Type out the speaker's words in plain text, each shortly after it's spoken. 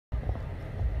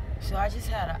So I just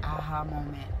had an aha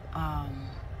moment.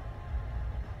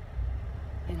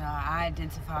 I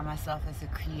identify myself as a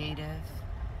creative,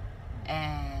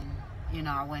 and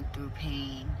I went through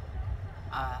pain,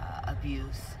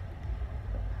 abuse,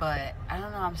 but I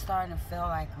don't know. I'm starting to feel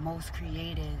like most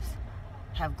creatives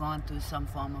have gone through some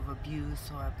form of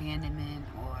abuse or abandonment,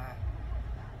 or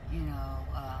you know,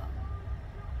 um,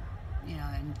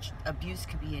 and abuse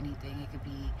could be anything. It could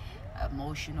be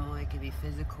emotional, it could be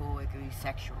physical, it could be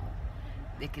sexual,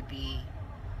 it could be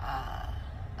uh,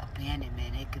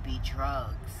 abandonment, it could be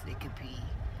drugs, it could be,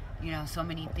 so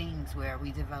many things where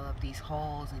we develop these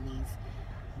holes and these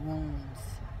wounds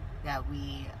that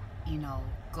we,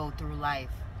 go through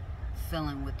life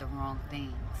filling with the wrong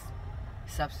things,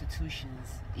 substitutions,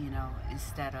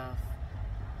 instead of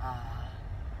uh,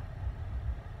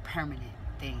 permanent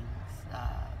things,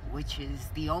 which is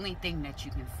the only thing that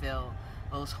you can fill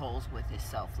those holes with is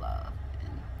self-love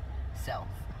and self.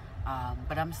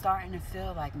 But I'm starting to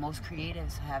feel like most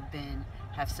creatives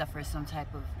have suffered some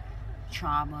type of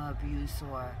trauma, abuse,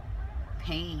 or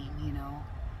pain,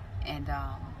 and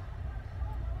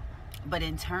but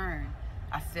in turn,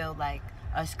 I feel like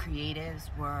us creatives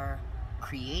were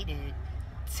created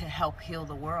to help heal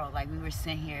the world. Like we were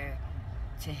sent here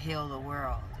to heal the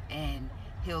world and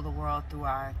heal the world through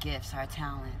our gifts, our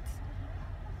talents,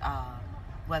 um,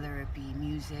 whether it be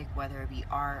music, whether it be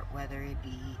art, whether it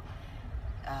be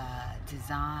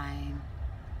design,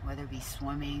 whether it be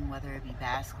swimming, whether it be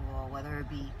basketball, whether it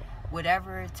be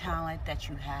whatever talent that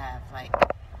you have. Like,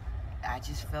 I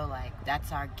just feel like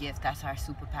that's our gift, that's our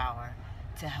superpower,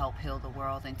 to help heal the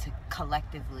world and to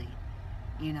collectively,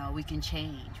 we can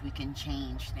change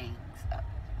things,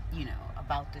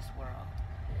 about this world.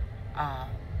 Um,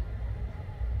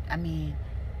 I mean,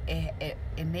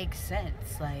 it makes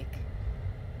sense. Like,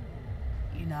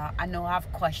 I know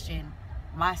I've questioned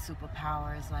my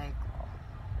superpowers, like,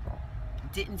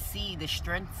 didn't see the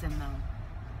strengths in them.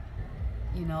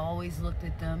 Always looked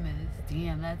at them as,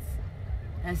 damn,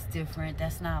 that's different.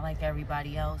 That's not like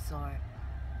everybody else, or,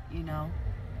 you know.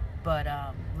 But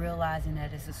realizing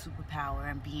that it's a superpower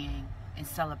and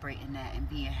celebrating that and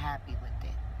being happy with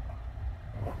it.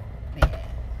 Yeah.